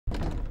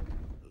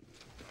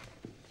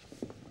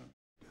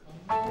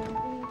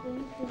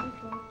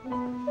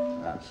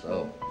Ah,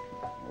 so,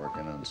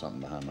 working on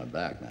something behind my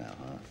back now,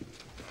 huh?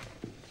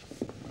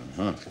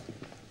 Uh-huh.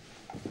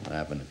 What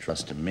happened to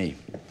trusting me?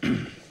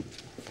 I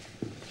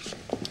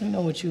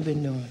know what you've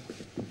been doing.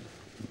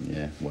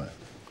 Yeah, what?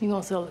 You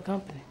gonna sell the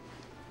company.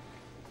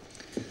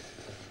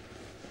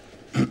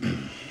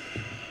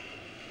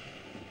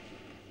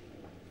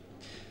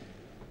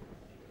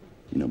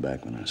 You know,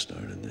 back when I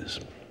started this,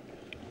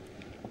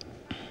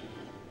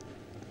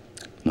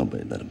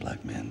 nobody let a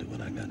black man do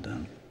what I got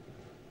done.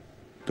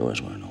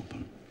 Doors weren't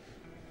open.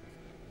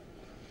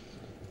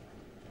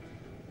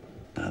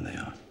 Now they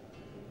are.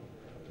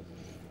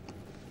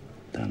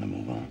 Time to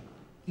move on.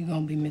 You're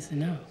gonna be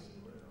missing out.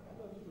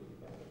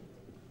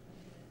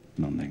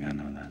 Don't think I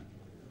know that.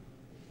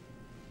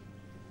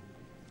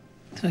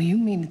 So you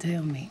mean to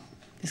tell me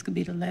this could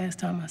be the last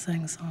time I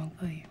sang a song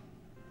for you?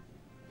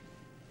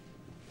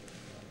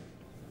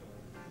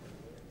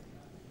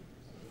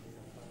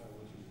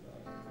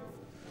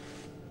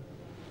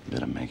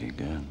 Better make it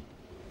good.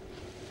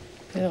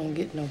 It don't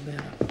get no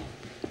better.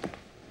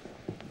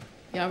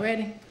 Y'all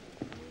ready?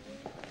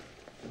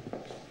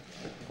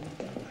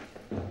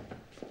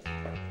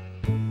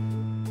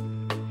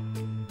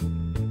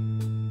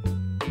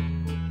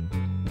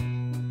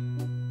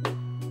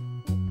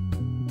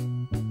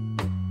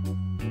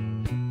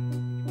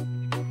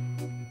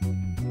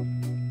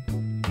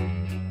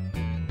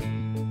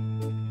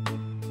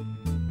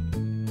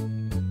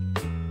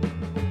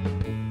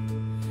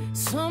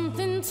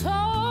 Something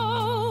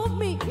told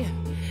me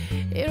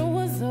it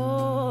was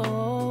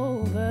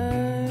over.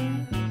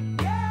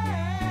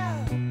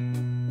 Yeah.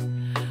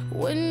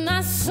 When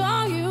I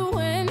saw you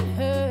and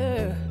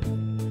her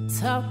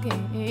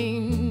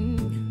talking,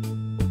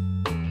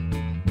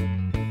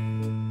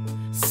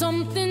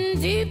 something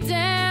deep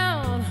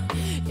down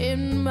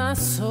in my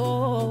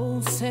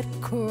soul said,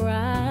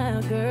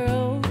 cry,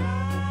 girl.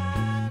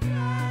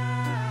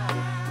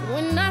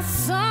 When I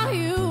saw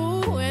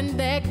you and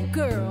that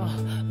girl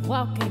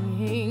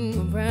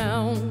walking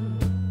around,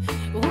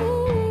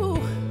 ooh,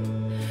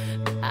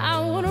 I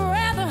would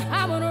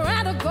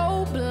rather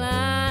go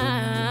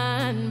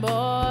blind,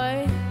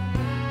 boy,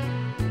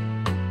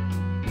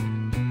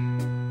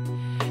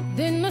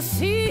 than to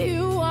see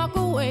you walk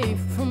away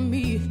from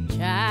me,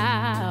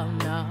 child.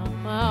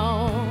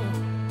 Now,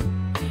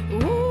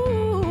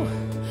 ooh,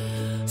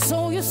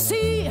 so you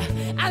see,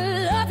 I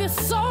love you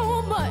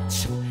so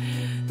much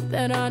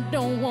that I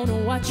don't want to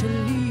watch you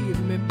leave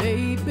me,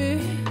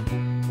 baby.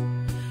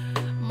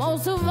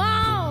 Most of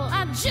all,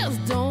 I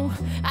just don't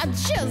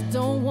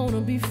want to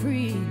be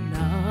free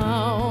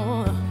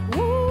now.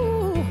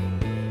 Ooh,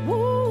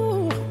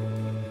 ooh.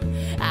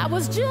 I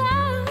was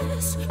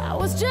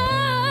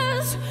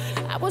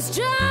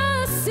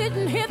just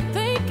sitting here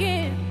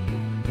thinking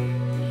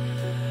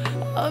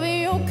of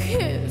your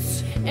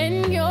kiss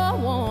and your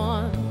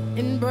warm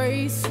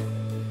embrace,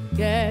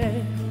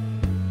 yeah.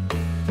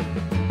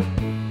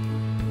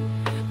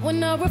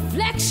 When a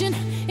reflection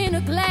in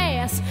a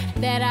glass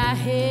that I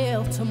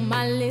held to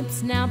my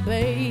lips now,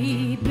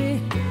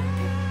 baby,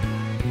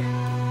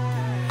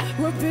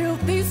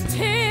 revealed these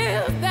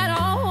tears that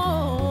are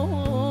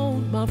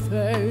on my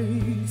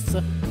face.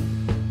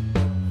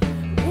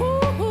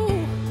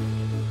 Ooh,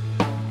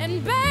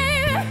 and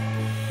baby,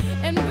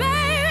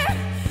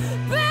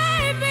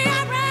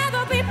 I'd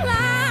rather be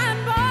blind,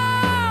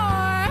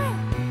 boy,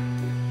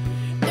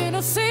 than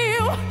to see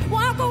you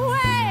walk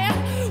away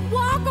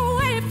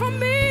from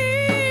me.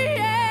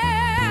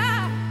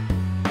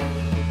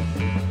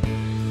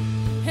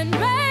 And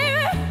baby,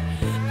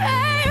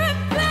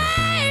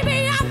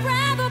 I'd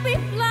rather be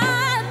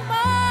blind,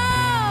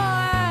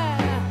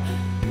 boy,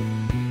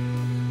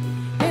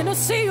 than to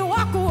see you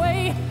walk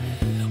away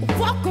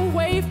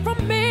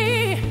from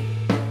me.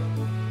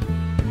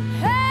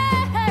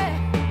 Hey, hey.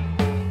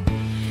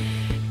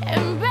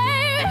 And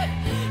baby,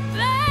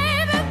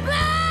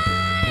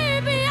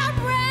 I'd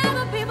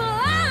rather be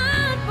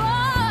blind,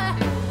 boy,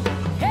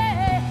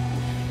 hey,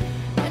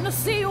 than to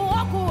see you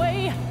walk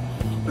away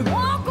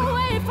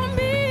from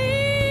me.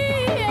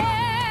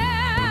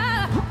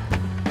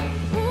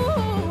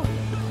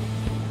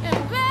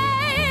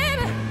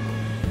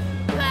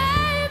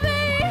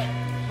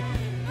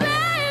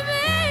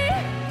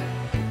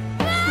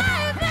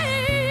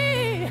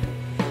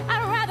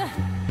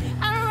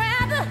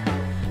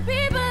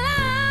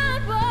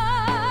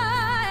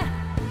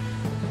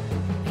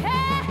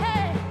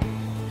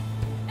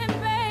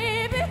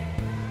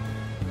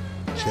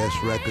 Chess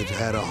Records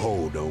had a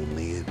hold on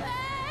Lynn.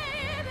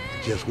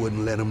 Just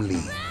wouldn't let him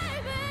leave.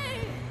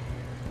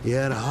 He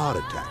had a heart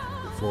attack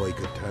before he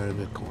could turn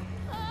the corner.